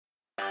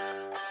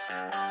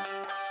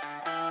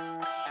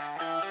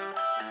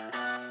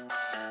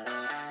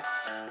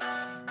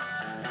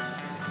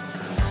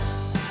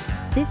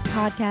This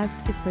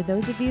podcast is for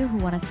those of you who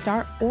want to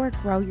start or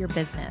grow your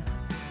business.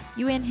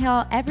 You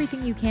inhale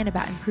everything you can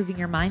about improving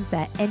your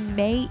mindset and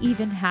may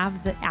even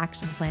have the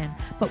action plan,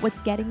 but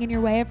what's getting in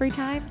your way every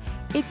time?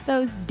 It's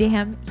those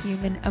damn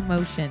human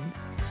emotions.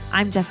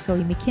 I'm Jessica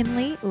Lee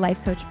McKinley,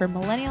 life coach for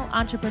millennial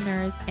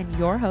entrepreneurs and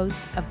your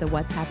host of the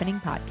What's Happening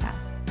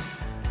podcast.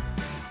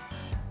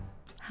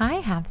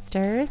 Hi,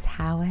 Hapsters.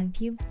 How have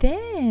you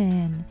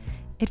been?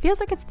 It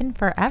feels like it's been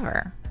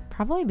forever,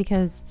 probably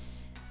because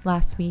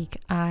last week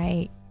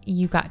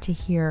you got to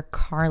hear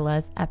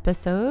Carla's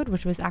episode,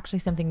 which was actually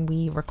something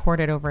we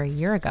recorded over a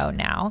year ago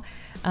now.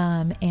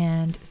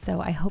 And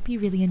so I hope you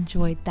really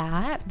enjoyed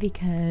that,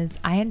 because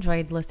I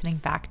enjoyed listening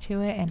back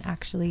to it and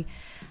actually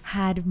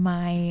had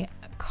my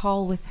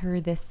call with her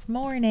this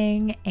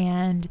morning,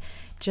 and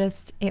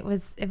just it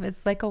was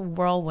like a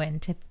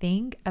whirlwind to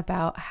think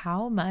about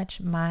how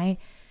much my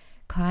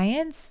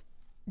clients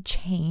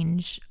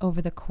change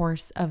over the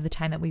course of the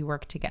time that we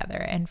work together.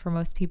 And for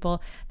most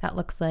people, that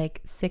looks like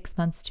 6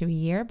 months to a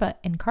year. But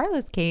in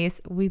Carla's case,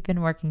 we've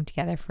been working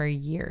together for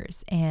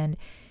years, and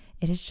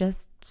it is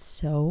just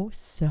so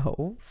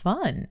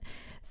fun.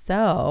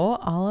 So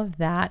all of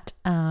that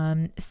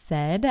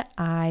said,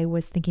 I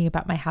was thinking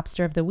about my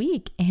Hapster of the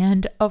week,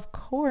 and of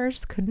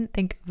course couldn't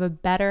think of a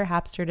better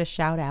Hapster to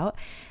shout out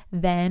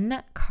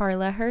than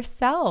Carla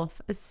herself.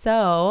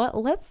 So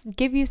let's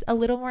give you a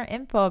little more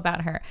info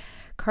about her.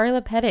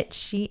 Carla Pettit,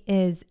 she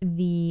is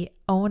the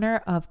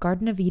owner of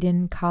Garden of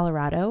Eden,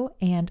 Colorado,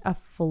 and a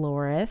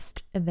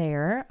florist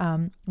there,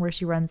 where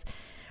she runs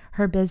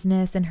her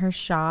business and her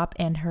shop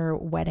and her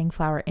wedding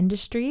flower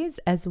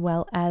industries, as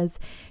well as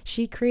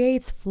she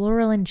creates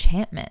floral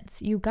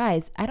enchantments. You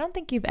guys, I don't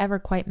think you've ever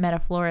quite met a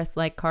florist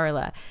like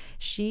Carla.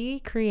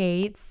 She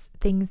creates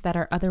things that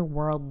are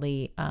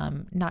otherworldly,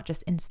 not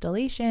just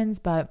installations,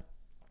 but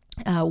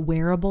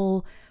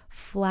wearable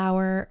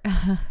flowers,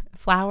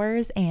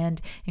 and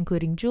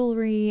including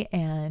jewelry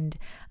and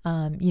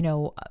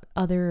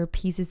other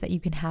pieces that you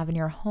can have in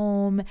your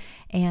home.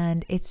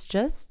 And it's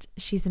just,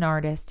 she's an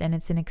artist and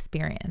it's an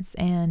experience.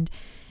 And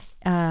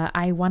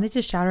I wanted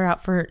to shout her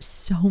out for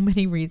so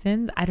many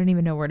reasons. I don't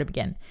even know where to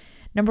begin.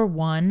 Number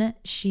one,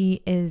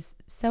 she is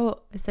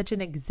such an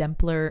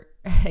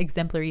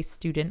exemplary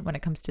student when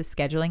it comes to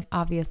scheduling,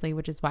 obviously,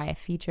 which is why I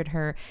featured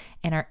her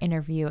in our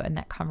interview and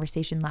that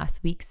conversation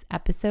last week's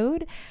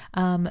episode.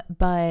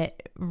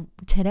 But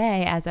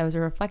today, as I was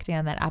reflecting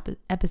on that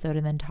episode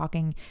and then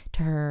talking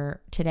to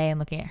her today and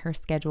looking at her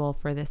schedule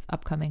for this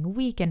upcoming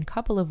week and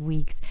couple of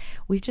weeks,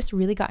 we've just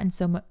really gotten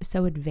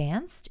so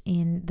advanced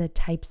in the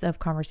types of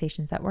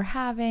conversations that we're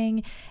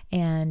having,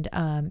 and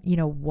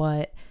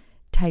what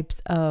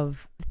types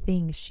of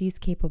things she's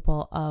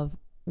capable of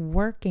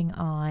working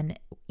on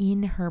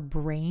in her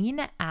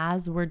brain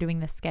as we're doing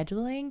the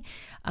scheduling,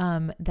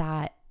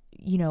 that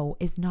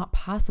is not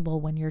possible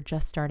when you're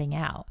just starting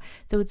out.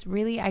 So it's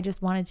really, I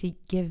just wanted to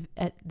give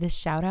this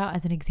shout out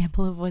as an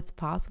example of what's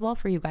possible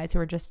for you guys who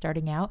are just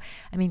starting out.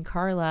 I mean,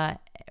 Carla,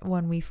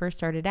 when we first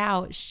started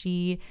out,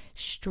 she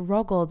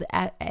struggled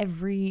at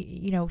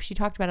she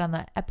talked about it on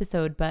the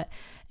episode, but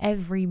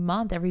every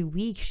month, every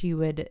week, she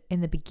would,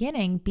 in the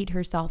beginning, beat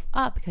herself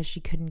up because she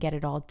couldn't get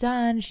it all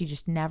done. She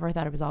just never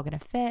thought it was all going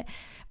to fit.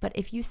 But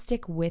if you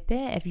stick with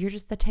it, if you're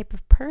just the type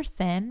of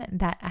person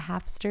that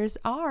Hapsters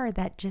are,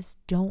 that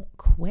just don't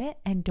quit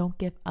and don't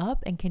give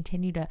up and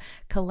continue to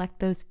collect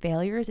those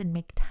failures and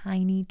make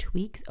tiny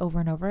tweaks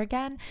over and over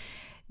again,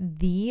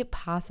 the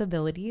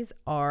possibilities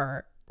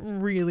are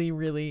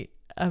really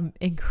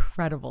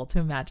incredible to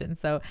imagine.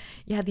 So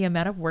yeah, the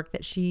amount of work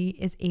that she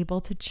is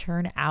able to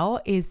churn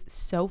out is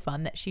so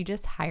fun, that she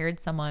just hired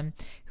someone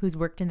who's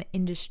worked in the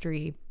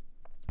industry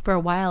for a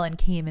while and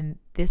came, and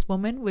this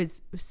woman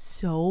was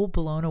so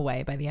blown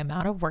away by the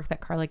amount of work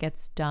that Carla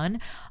gets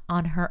done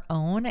on her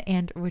own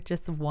and with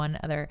just one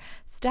other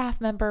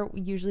staff member,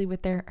 usually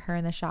with her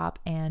in the shop.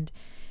 And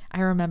I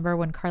remember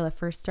when Carla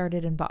first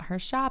started and bought her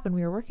shop and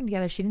we were working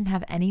together, she didn't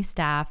have any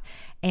staff.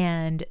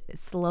 And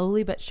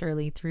slowly but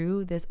surely,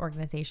 through this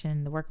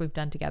organization, the work we've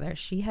done together,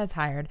 she has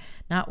hired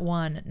not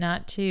one,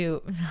 not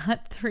two,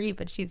 not three,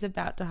 but she's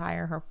about to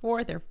hire her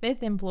fourth or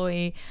fifth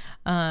employee.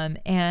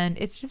 And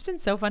it's just been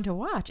so fun to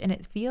watch. And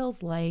it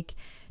feels like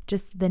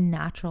just the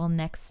natural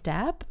next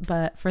step.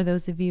 But for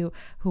those of you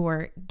who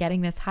are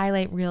getting this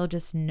highlight reel,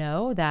 just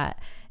know that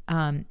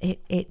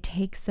it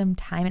takes some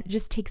time. It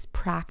just takes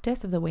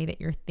practice of the way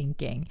that you're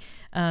thinking.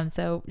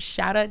 So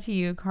shout out to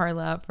you,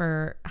 Carla,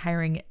 for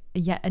hiring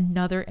yet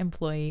another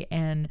employee,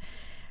 and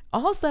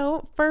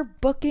also for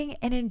booking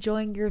and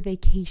enjoying your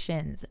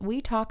vacations. We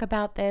talk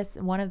about this.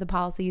 One of the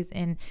policies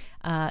in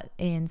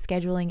in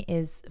scheduling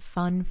is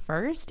fun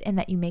first, and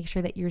that you make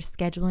sure that you're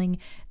scheduling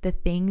the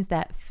things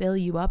that fill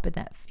you up and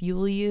that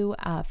fuel you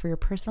for your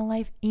personal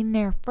life in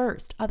there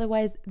first.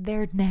 Otherwise,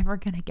 they're never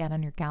going to get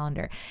on your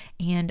calendar,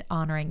 and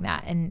honoring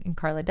that. And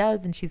Carla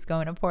does, and she's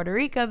going to Puerto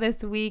Rico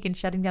this week and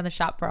shutting down the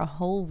shop for a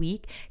whole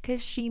week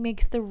because she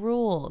makes the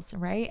rules,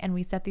 right? And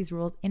we set these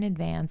rules in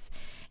advance.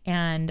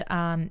 And,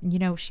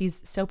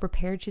 she's so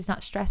prepared. She's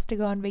not stressed to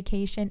go on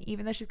vacation,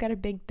 even though she's got a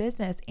big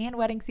business and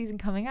wedding season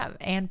coming up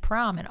and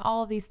prom and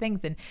all of these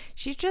things. And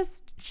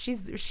she's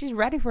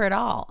ready for it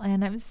all.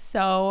 And I'm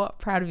so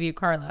proud of you,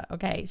 Carla.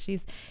 Okay.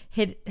 She's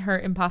hit her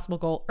impossible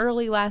goal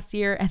early last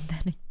year, and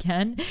then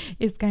again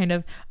is kind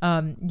of,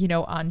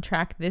 on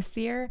track this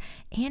year.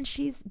 And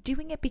she's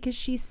doing it because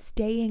she's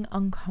staying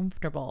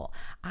uncomfortable.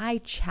 I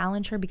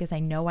challenge her because I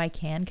know I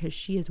can, because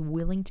she is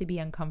willing to be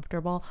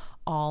uncomfortable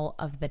all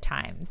of the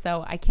time.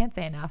 So I can't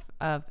say enough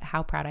of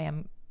how proud I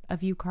am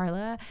of you,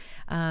 Carla.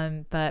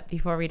 But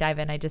before we dive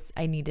in,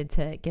 I needed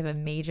to give a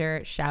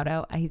major shout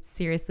out. I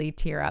seriously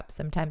tear up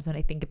sometimes when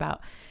I think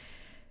about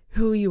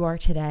who you are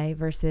today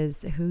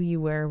versus who you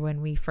were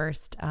when we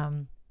first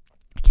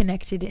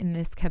connected in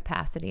this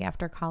capacity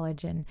after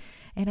college. And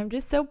I'm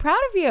just so proud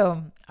of you.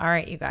 All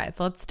right, you guys,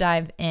 let's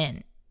dive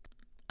in.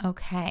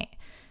 Okay.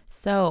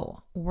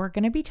 So we're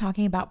going to be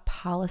talking about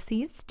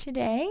policies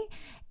today.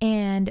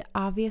 And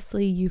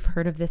obviously you've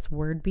heard of this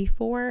word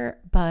before,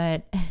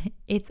 but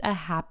it's a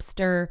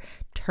Hapster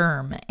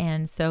term.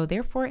 And so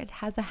therefore it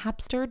has a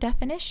Hapster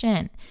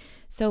definition.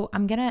 So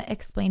I'm going to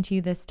explain to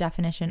you this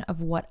definition of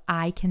what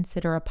I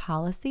consider a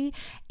policy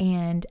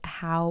and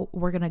how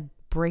we're going to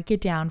break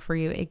it down for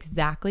you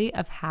exactly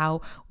of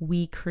how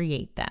we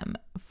create them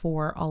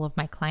for all of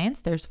my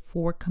clients. There's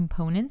 4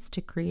 components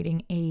to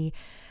creating a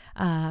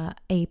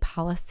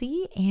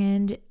policy,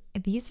 and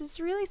this is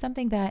really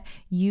something that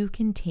you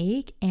can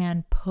take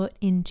and put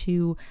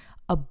into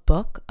a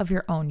book of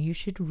your own. You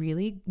should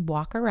really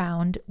walk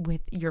around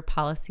with your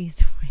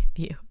policies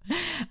with you,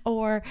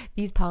 or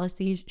these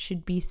policies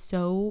should be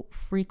so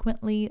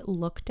frequently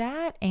looked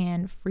at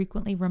and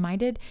frequently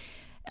reminded.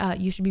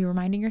 You should be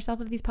reminding yourself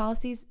of these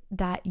policies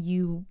that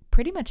you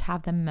pretty much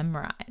have them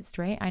memorized,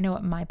 right? I know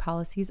what my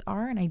policies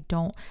are, and I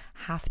don't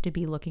have to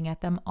be looking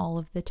at them all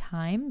of the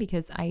time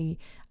because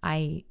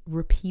I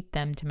repeat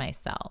them to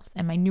myself.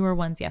 And my newer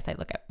ones, yes, I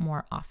look at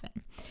more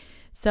often.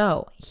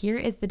 So here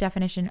is the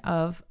definition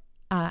of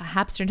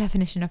Hapster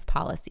definition of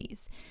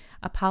policies.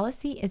 A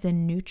policy is a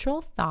neutral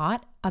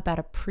thought about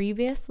a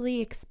previously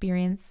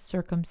experienced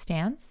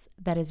circumstance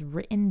that is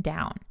written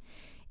down.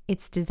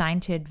 It's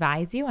designed to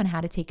advise you on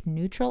how to take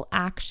neutral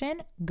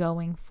action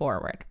going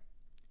forward.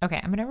 Okay,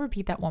 I'm going to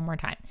repeat that one more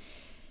time.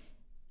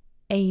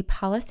 A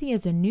policy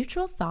is a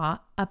neutral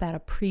thought about a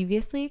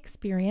previously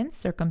experienced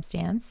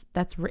circumstance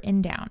that's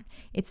written down.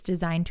 It's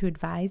designed to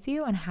advise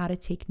you on how to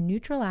take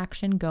neutral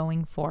action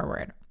going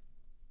forward.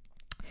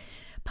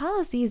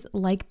 Policies,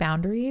 like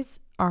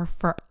boundaries, are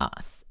for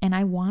us. And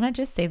I want to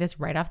just say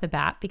this right off the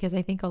bat because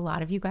I think a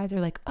lot of you guys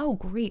are like, oh,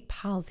 great,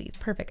 policies,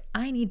 perfect.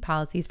 I need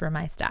policies for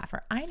my staff,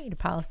 or I need a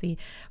policy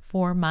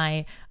for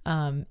my,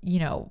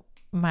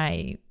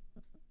 my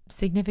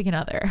significant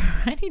other.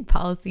 I need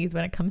policies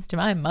when it comes to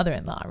my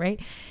mother-in-law,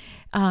 right?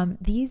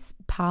 These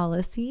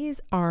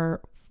policies are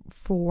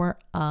for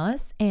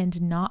us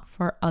and not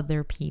for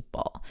other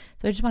people.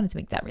 So I just wanted to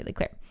make that really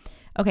clear.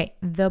 Okay,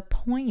 the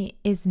point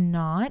is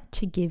not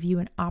to give you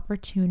an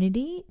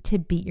opportunity to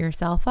beat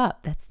yourself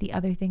up. That's the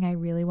other thing I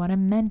really want to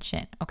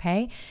mention,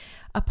 okay?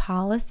 A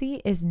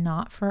policy is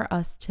not for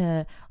us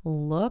to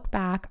look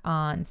back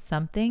on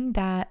something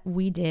that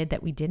we did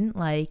that we didn't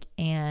like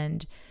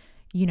and,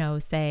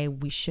 say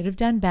we should have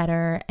done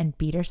better and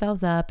beat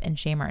ourselves up and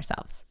shame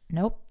ourselves.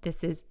 Nope,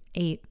 this is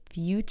a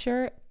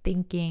future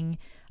thinking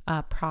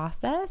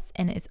process,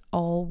 and it's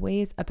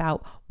always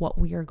about what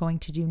we are going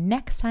to do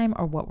next time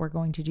or what we're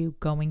going to do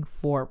going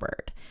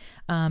forward.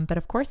 But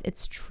of course,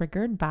 it's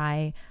triggered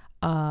by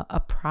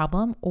a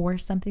problem or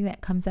something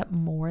that comes up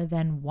more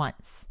than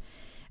once.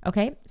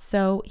 Okay,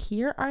 so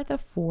here are the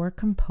 4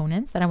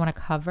 components that I want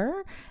to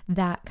cover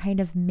that kind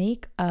of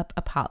make up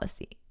a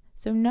policy.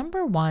 So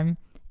number 1,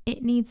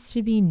 it needs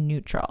to be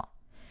neutral.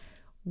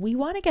 We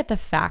want to get the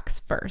facts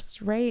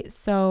first, right?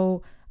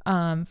 So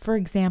for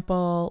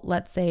example,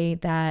 let's say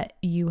that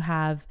you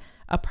have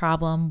a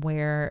problem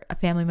where a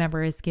family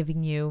member is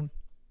giving you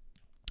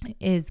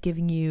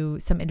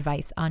some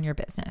advice on your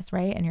business,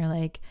 right? And you're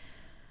like,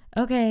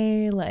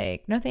 okay,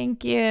 no,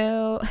 thank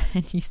you.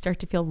 And you start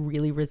to feel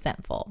really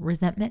resentful.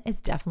 Resentment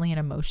is definitely an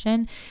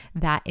emotion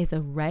that is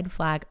a red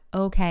flag.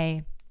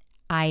 Okay,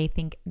 I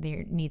think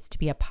there needs to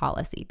be a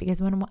policy,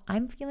 because when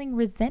I'm feeling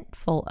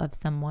resentful of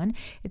someone,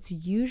 it's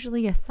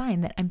usually a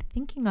sign that I'm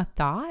thinking a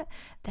thought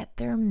that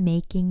they're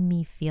making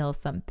me feel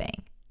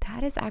something.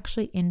 That is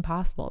actually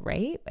impossible,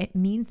 right? It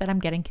means that I'm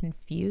getting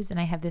confused and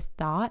I have this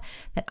thought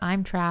that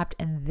I'm trapped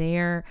and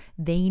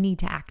they need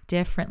to act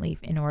differently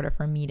in order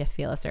for me to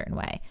feel a certain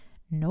way.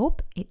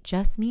 Nope, it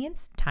just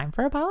means time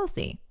for a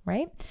policy,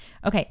 right?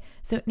 Okay,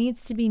 so it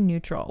needs to be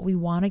neutral. We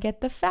want to get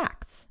the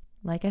facts.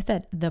 Like I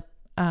said,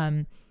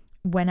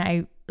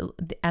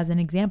 as an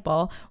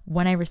example,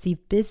 when I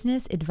receive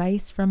business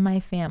advice from my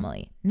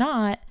family,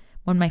 not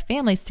when my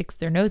family sticks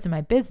their nose in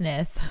my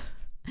business.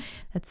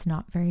 That's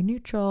not very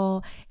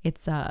neutral. It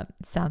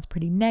sounds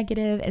pretty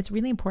negative. It's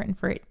really important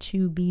for it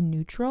to be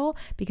neutral,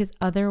 because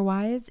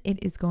otherwise it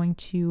is going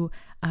to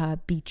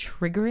be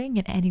triggering.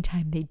 And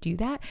anytime they do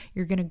that,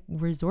 you're going to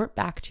resort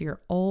back to your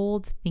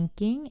old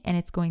thinking, and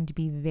it's going to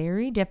be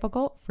very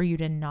difficult for you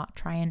to not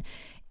try and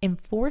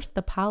enforce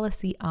the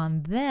policy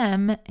on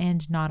them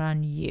and not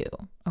on you.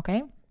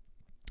 Okay.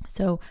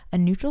 So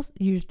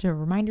you have to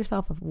remind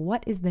yourself of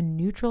what is the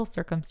neutral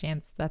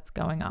circumstance that's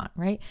going on,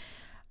 right?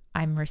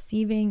 I'm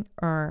receiving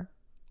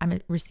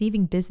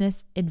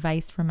business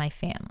advice from my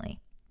family.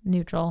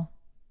 Neutral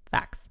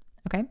facts.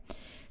 Okay.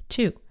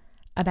 2,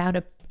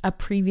 about a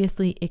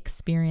previously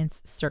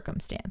experienced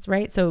circumstance,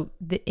 right? So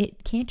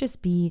it can't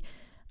just be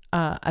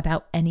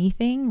about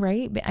anything,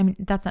 right? I mean,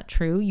 that's not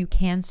true. You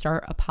can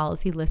start a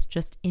policy list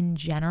just in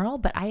general,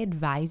 but I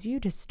advise you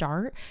to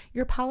start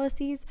your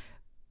policies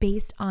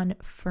based on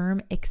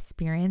firm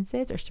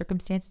experiences or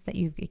circumstances that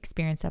you've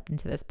experienced up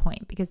until this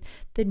point. Because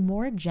the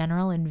more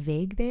general and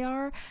vague they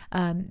are,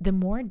 the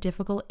more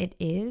difficult it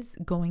is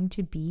going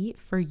to be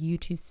for you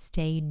to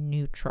stay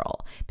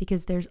neutral,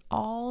 because there's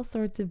all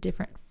sorts of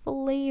different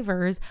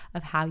flavors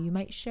of how you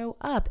might show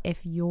up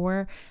if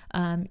your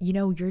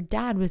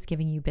dad was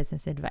giving you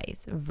business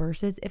advice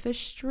versus if a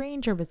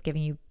stranger was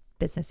giving you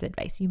business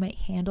advice. You might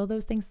handle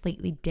those things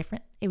slightly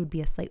different. It would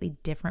be a slightly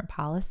different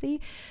policy.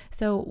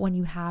 So when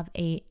you have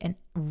a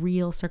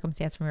real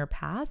circumstance from your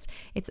past,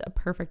 it's a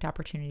perfect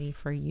opportunity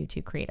for you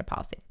to create a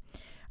policy.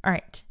 All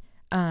right.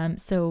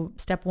 So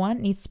step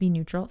 1 needs to be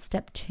neutral.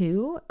 Step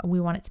 2, we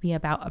want it to be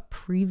about a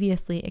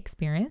previously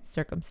experienced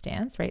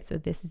circumstance, right? So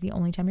this is the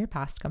only time your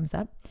past comes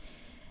up.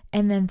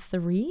 And then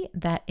 3,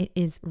 that it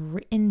is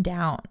written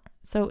down.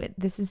 So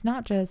this is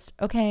not just,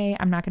 okay,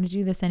 I'm not going to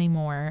do this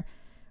anymore.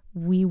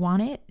 We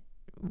want it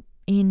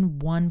in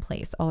one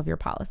place, all of your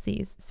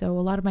policies. So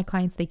a lot of my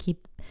clients, they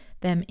keep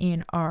them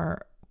in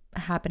our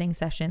Happening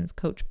Sessions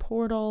coach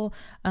portal,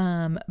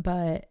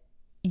 but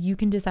you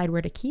can decide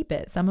where to keep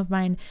it. Some of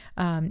mine,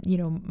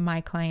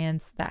 my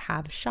clients that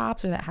have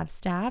shops or that have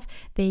staff,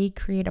 they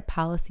create a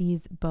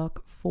policies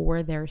book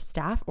for their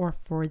staff or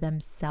for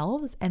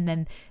themselves, and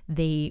then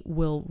they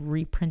will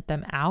reprint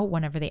them out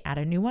whenever they add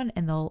a new one,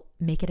 and they'll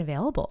make it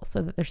available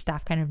so that their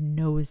staff kind of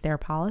knows their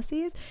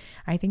policies.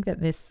 I think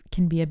that this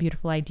can be a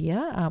beautiful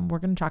idea. We're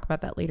going to talk about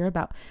that later,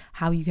 about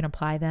how you can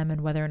apply them and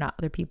whether or not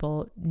other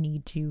people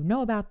need to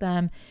know about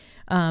them.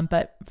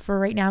 But for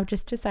right now,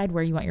 just decide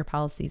where you want your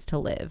policies to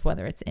live,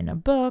 whether it's in a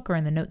book or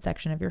in the notes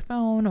section of your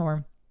phone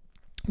or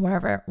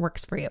wherever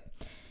works for you.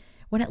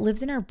 When it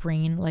lives in our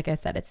brain, like I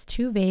said, it's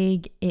too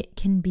vague. It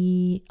can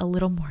be a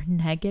little more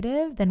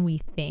negative than we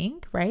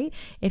think, right?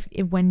 If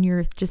when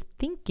you're just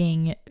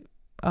thinking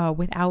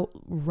without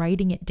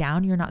writing it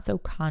down, you're not so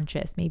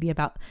conscious maybe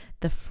about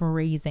the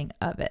phrasing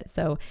of it.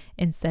 So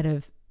instead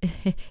of,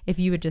 if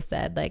you had just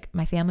said like,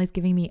 my family's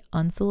giving me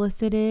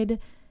unsolicited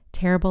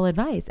terrible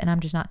advice and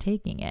I'm just not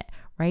taking it,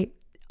 right?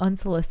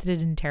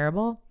 Unsolicited and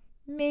terrible,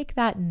 make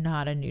that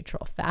not a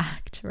neutral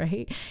fact,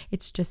 right?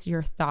 It's just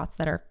your thoughts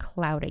that are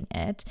clouding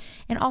it.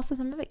 And also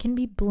some of it can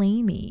be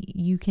blamey.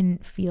 You can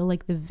feel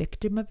like the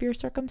victim of your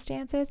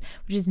circumstances,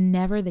 which is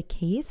never the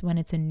case when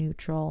it's a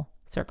neutral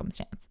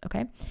circumstance,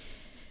 okay?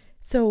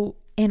 So,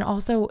 and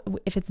also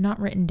if it's not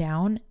written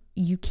down,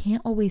 you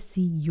can't always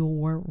see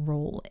your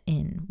role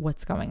in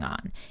what's going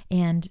on.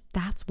 And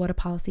that's what a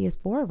policy is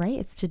for, right?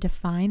 It's to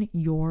define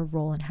your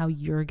role and how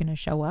you're going to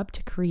show up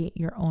to create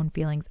your own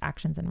feelings,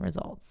 actions, and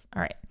results.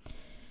 All right.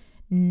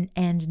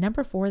 And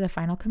number 4, the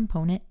final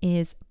component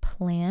is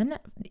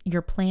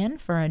your plan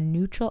for a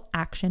neutral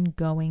action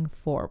going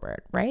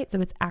forward, right? So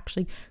it's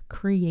actually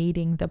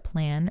creating the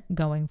plan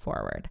going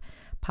forward.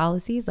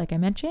 Policies, like I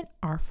mentioned,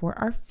 are for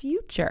our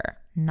future,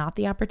 not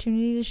the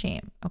opportunity to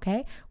shame,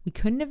 okay? We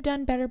couldn't have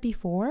done better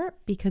before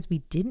because we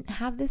didn't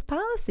have this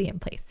policy in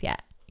place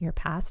yet. Your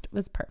past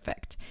was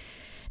perfect.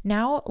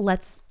 Now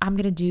I'm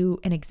going to do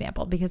an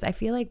example because I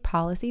feel like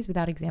policies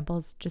without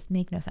examples just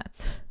make no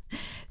sense.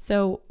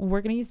 So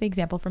we're going to use the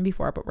example from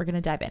before, but we're going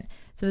to dive in.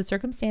 So the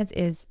circumstance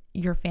is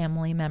your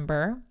family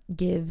member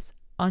gives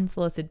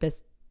unsolicited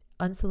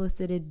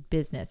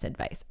business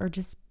advice or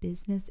just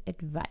business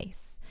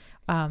advice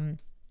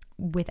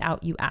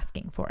without you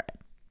asking for it.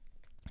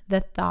 The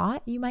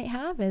thought you might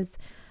have is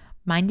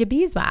mind your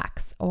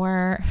beeswax,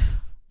 or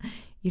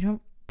you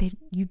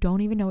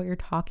don't even know what you're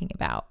talking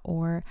about,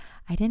 or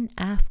I didn't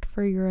ask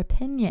for your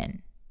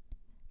opinion.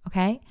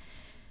 Okay?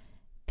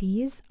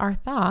 These are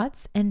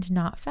thoughts and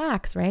not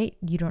facts, right?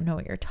 You don't know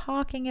what you're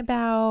talking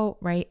about,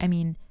 right? I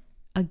mean,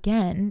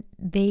 again,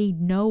 they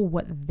know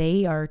what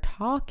they are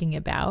talking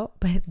about,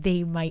 but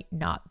they might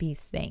not be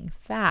saying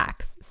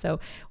facts.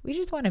 So we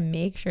just want to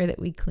make sure that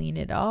we clean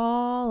it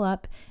all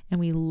up and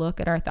we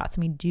look at our thoughts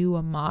and we do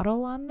a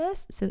model on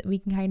this so that we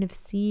can kind of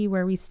see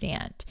where we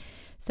stand.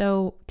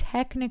 So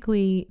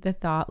technically the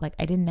thought, like,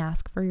 I didn't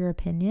ask for your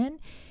opinion,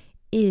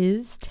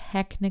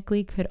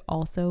 could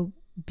also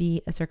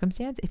be a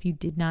circumstance if you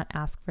did not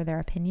ask for their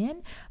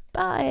opinion.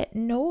 But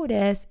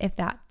notice if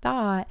that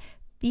thought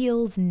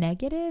feels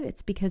negative,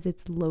 it's because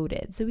it's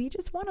loaded. So we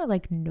just want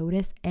to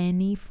notice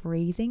any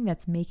phrasing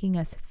that's making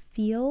us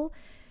feel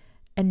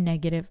a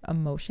negative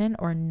emotion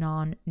or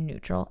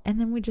non-neutral, and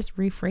then we just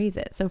rephrase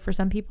it. So for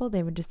some people,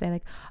 they would just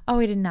say oh,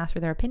 I didn't ask for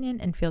their opinion,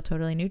 and feel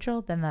totally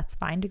neutral. Then that's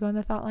fine to go in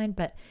the thought line.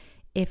 But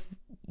if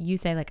you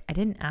say I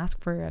didn't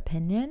ask for your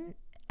opinion,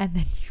 and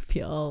then you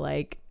feel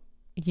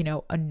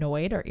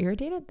annoyed or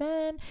irritated,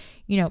 then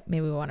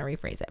maybe we want to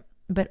rephrase it.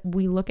 But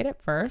we look at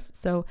it first.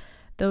 So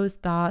those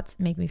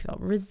thoughts make me feel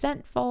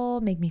resentful,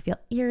 make me feel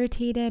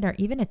irritated, or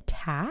even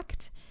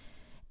attacked.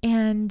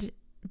 And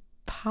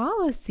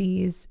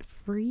policies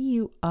free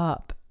you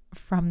up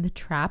from the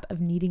trap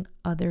of needing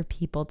other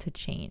people to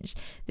change.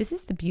 This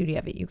is the beauty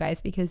of it, you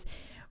guys, because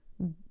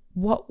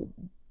what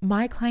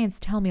my clients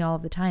tell me all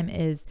of the time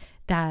is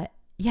that,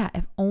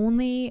 if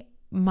only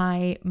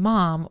my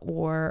mom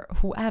or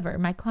whoever,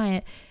 my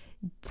client,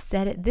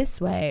 said it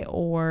this way,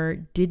 or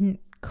didn't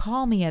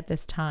call me at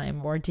this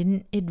time, or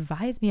didn't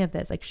advise me of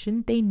this,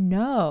 shouldn't they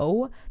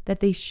know that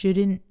they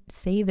shouldn't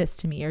say this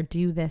to me or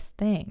do this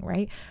thing,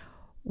 right?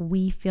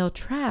 We feel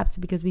trapped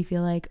because we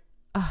feel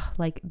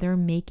they're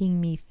making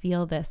me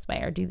feel this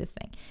way or do this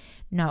thing.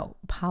 No,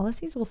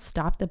 policies will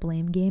stop the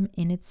blame game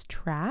in its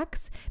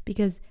tracks,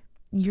 because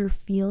your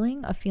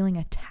feeling of feeling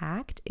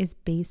attacked is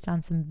based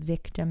on some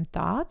victim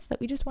thoughts that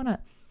we just want to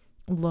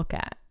look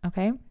at.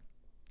 Okay.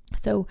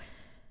 So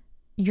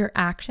your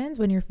actions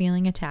when you're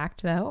feeling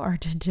attacked, though, are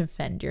to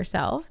defend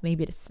yourself,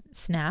 maybe to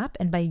snap.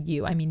 And by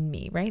you, I mean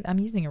me, right? I'm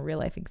using a real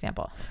life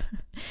example.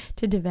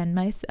 To defend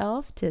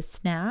myself, to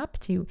snap,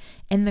 to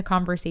end the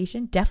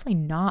conversation, definitely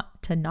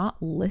not to not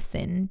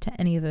listen to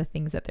any of the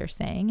things that they're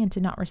saying and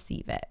to not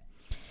receive it.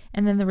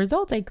 And then the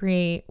result I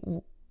create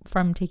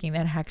from taking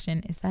that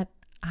action is that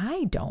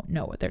I don't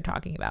know what they're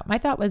talking about. My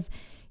thought was,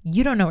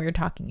 you don't know what you're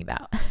talking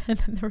about. And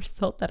then the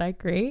result that I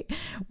create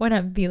when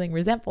I'm feeling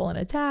resentful and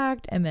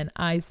attacked, and then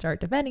I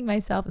start defending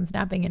myself and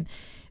snapping and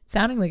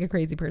sounding like a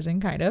crazy person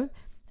kind of,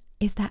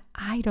 is that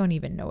I don't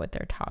even know what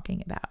they're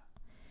talking about.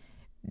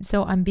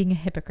 So I'm being a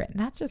hypocrite. And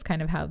that's just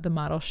kind of how the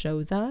model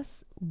shows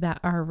us that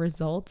our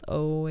results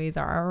always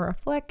are a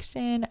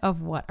reflection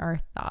of what our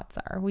thoughts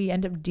are. We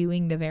end up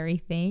doing the very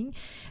thing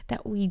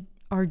that we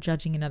are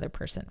judging another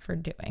person for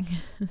doing.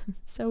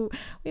 So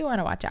we want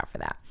to watch out for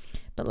that.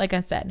 But like I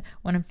said,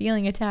 when I'm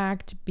feeling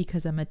attacked,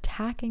 because I'm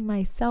attacking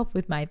myself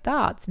with my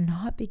thoughts,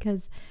 not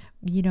because,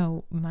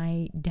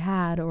 my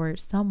dad or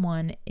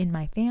someone in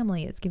my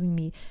family is giving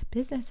me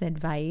business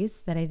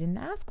advice that I didn't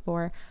ask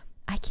for,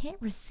 I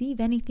can't receive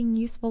anything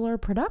useful or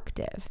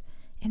productive.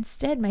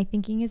 Instead, my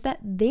thinking is that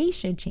they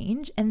should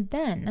change, and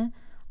then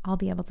I'll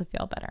be able to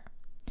feel better.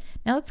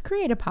 Now let's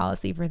create a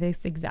policy for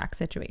this exact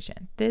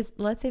situation.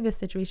 Let's say this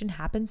situation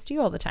happens to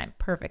you all the time.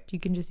 Perfect. You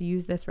can just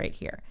use this right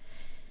here.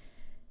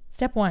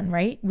 Step 1,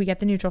 right? We get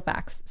the neutral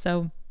facts.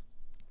 So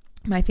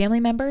my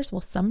family members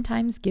will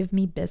sometimes give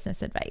me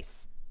business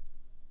advice.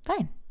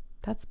 Fine.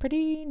 That's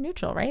pretty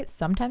neutral, right?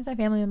 Sometimes my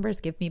family members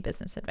give me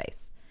business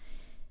advice.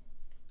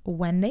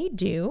 When they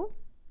do,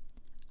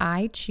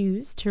 I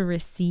choose to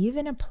receive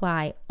and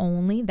apply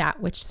only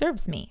that which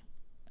serves me.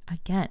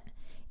 Again,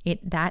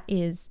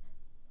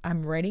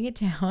 I'm writing it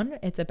down.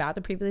 It's about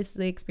the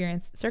previously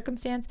experienced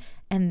circumstance,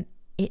 and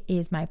it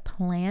is my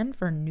plan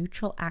for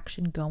neutral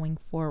action going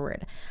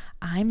forward.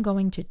 I'm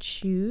going to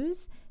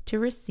choose to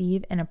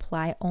receive and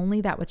apply only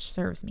that which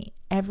serves me.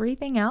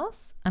 Everything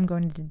else, I'm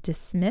going to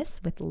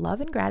dismiss with love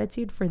and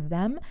gratitude for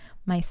them,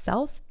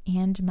 myself,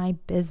 and my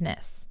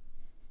business.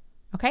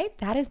 Okay,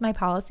 that is my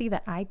policy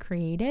that I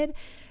created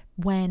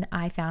when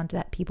I found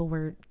that people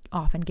were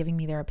often giving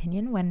me their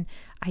opinion when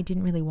I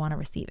didn't really want to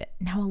receive it.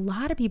 Now, a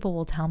lot of people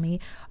will tell me,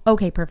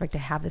 okay, perfect, I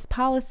have this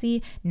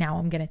policy. Now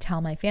I'm going to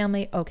tell my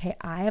family, okay,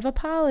 I have a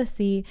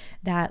policy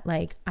that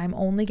I'm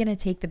only going to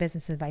take the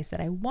business advice that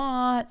I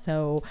want.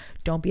 So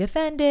don't be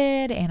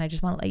offended. And I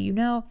just want to let you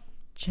know,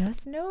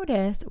 just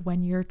notice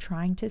when you're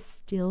trying to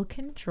still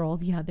control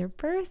the other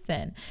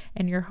person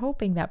and you're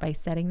hoping that by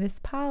setting this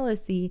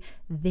policy,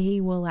 they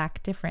will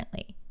act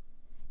differently.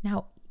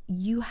 Now,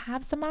 you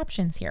have some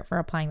options here for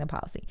applying the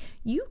policy.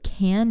 You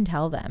can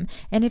tell them.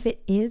 And if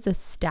it is a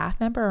staff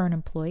member or an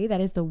employee, that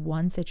is the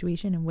one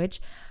situation in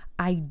which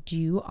I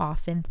do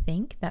often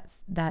think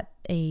that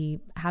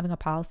having a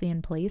policy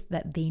in place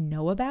that they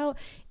know about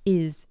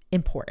is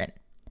important.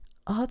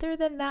 Other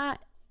than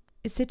that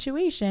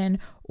situation,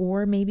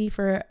 or maybe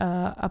for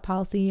a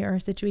policy or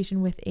a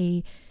situation with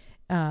a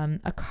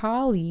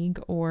colleague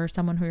or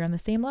someone who you're on the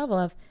same level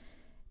of,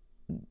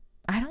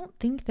 I don't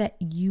think that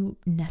you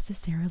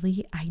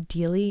necessarily,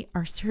 ideally,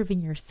 are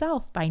serving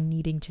yourself by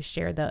needing to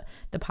share the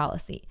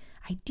policy.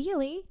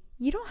 Ideally,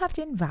 you don't have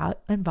to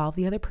involve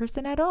the other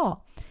person at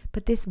all,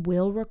 but this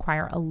will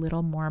require a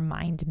little more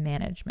mind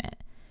management,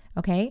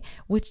 okay?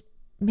 Which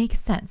makes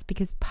sense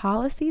because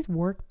policies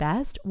work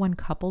best when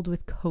coupled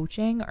with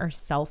coaching or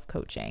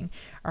self-coaching.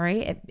 All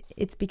right.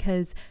 It's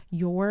because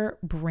your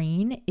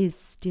brain is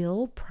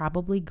still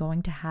probably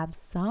going to have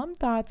some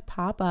thoughts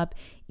pop up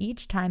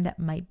each time that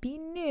might be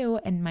new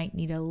and might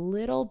need a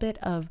little bit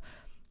of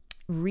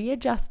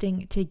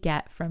readjusting to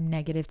get from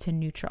negative to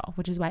neutral,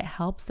 which is why it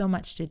helps so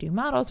much to do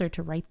models or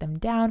to write them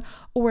down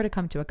or to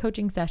come to a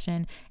coaching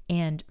session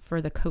and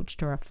for the coach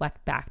to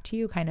reflect back to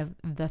you kind of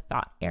the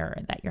thought error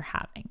that you're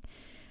having.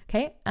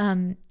 Okay.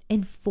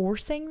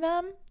 Enforcing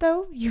them,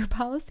 though, your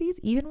policies,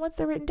 even once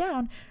they're written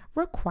down,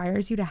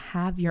 requires you to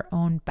have your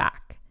own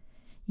back.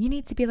 You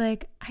need to be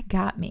like, I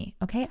got me.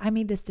 Okay. I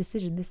made this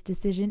decision. This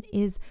decision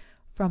is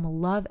from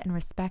love and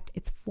respect.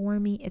 It's for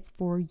me. It's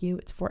for you.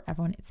 It's for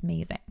everyone. It's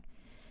amazing.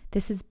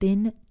 This has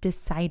been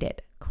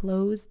decided.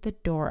 Close the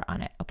door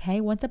on it.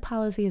 Okay. Once a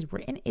policy is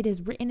written, it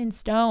is written in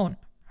stone.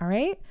 All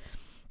right.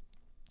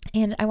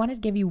 And I wanted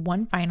to give you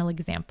one final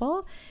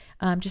example,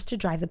 just to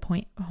drive the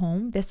point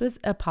home. This was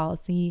a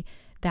policy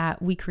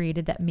that we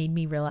created that made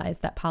me realize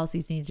that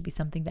policies needed to be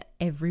something that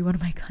every one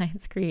of my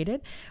clients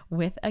created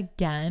with,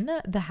 again,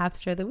 the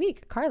Hapster of the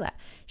week, Carla.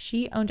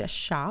 She owned a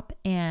shop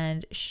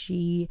and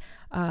she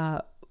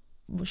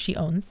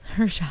owns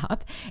her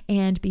shop.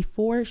 And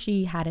before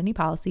she had any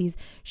policies,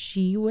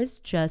 she was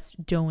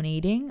just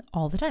donating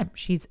all the time.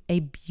 She's a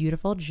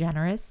beautiful,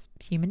 generous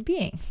human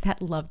being that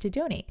loved to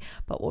donate.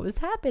 But what was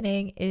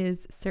happening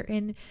is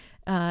certain,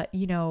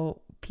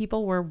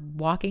 people were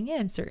walking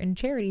in, certain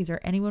charities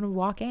or anyone would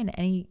walk in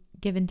any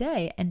given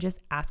day and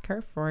just ask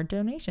her for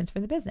donations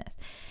for the business.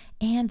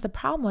 And the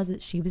problem was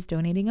that she was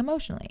donating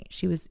emotionally.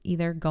 She was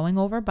either going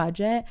over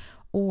budget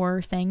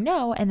or saying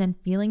no and then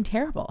feeling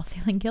terrible,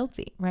 feeling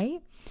guilty, right?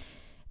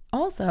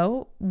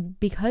 Also,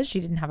 because she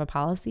didn't have a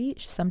policy,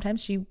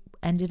 sometimes she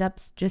ended up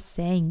just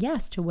saying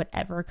yes to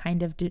whatever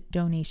kind of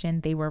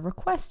donation they were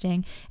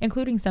requesting,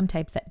 including some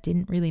types that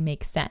didn't really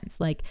make sense,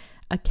 like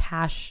a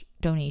cash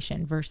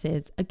donation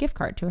versus a gift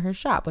card to her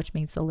shop, which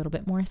makes a little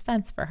bit more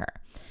sense for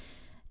her.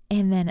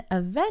 And then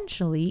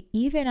eventually,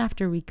 even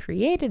after we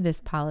created this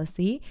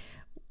policy,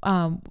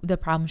 the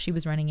problem she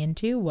was running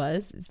into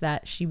was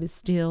that she was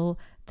still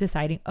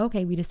deciding,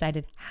 okay, we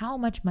decided how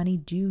much money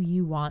do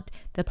you want?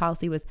 The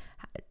policy was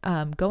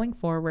going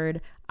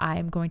forward,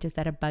 I'm going to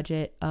set a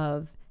budget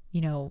of,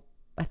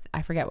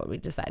 I forget what we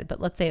decided, but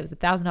let's say it was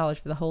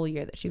 $1,000 for the whole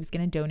year that she was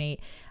going to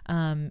donate.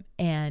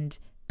 And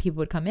people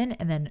would come in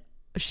and then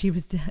she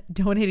was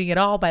donating it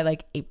all by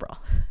like April.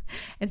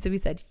 And so we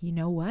said, you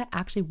know what?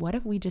 Actually, what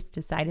if we just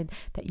decided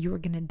that you were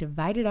going to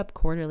divide it up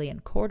quarterly,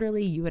 and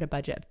quarterly you had a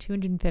budget of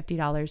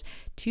 $250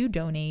 to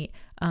donate.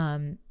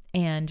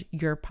 And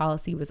your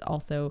policy was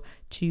also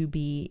to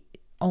be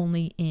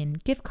only in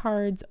gift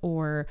cards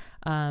or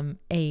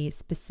a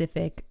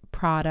specific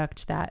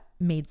product that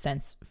made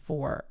sense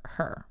for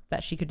her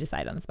that she could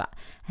decide on the spot.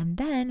 And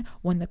then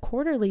when the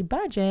quarterly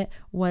budget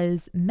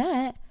was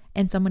met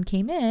and someone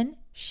came in,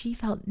 she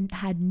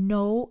had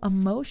no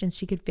emotions.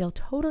 She could feel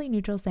totally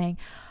neutral, saying,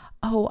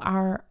 oh,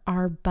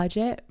 our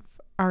budget,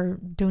 our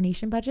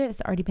donation budget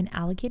has already been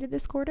allocated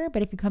this quarter,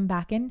 but if you come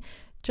back in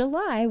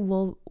July,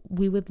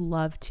 we would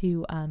love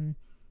to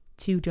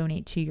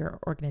donate to your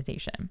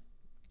organization.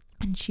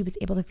 And she was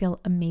able to feel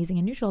amazing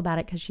and neutral about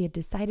it because she had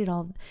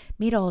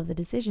made all of the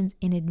decisions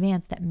in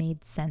advance that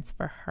made sense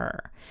for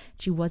her.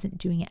 She wasn't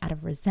doing it out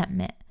of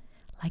resentment.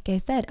 Like I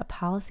said, a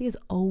policy is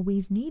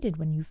always needed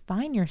when you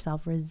find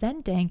yourself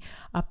resenting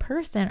a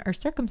person or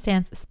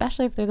circumstance,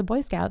 especially if they're the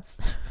Boy Scouts,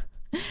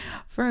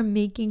 for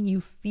making you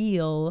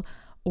feel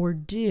or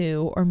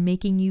do or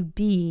making you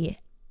be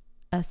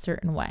a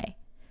certain way.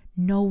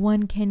 No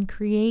one can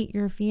create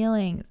your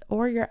feelings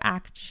or your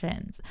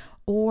actions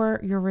or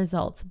your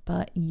results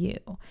but you.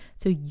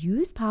 So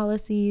use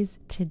policies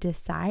to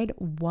decide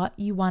what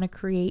you want to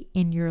create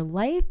in your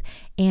life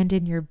and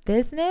in your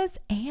business,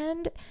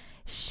 and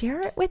share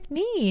it with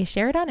me.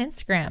 Share it on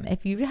Instagram.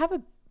 If you have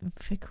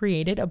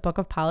created a book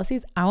of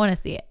policies, I want to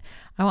see it.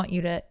 I want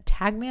you to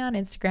tag me on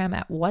Instagram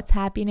at What's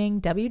Happening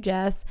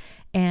WJess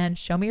and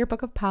show me your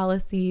book of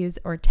policies,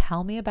 or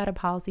tell me about a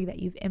policy that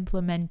you've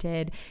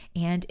implemented.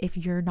 And if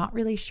you're not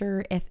really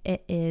sure if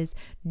it is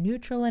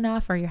neutral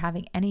enough or you're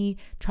having any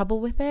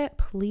trouble with it,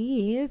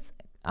 please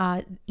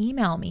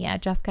email me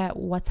at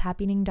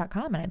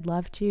jessica@whatshappening.com, and I'd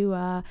love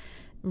to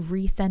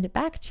resend it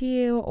back to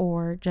you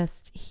or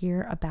just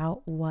hear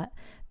about what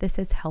this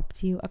has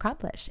helped you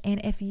accomplish. And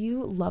if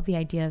you love the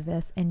idea of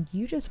this and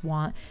you just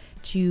want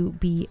to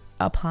be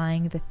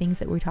applying the things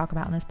that we talk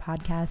about in this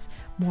podcast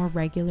more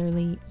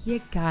regularly, you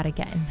gotta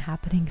get in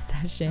happening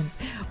sessions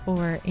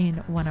or in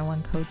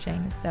one-on-one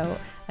coaching. So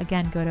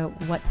again, go to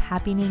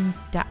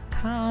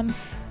whatshappening.com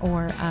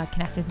or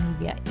connect with me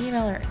via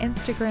email or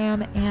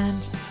Instagram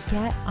and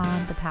get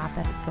on the path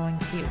that is going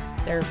to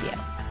serve you.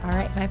 All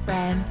right, my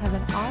friends, have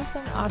an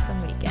awesome, awesome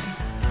weekend.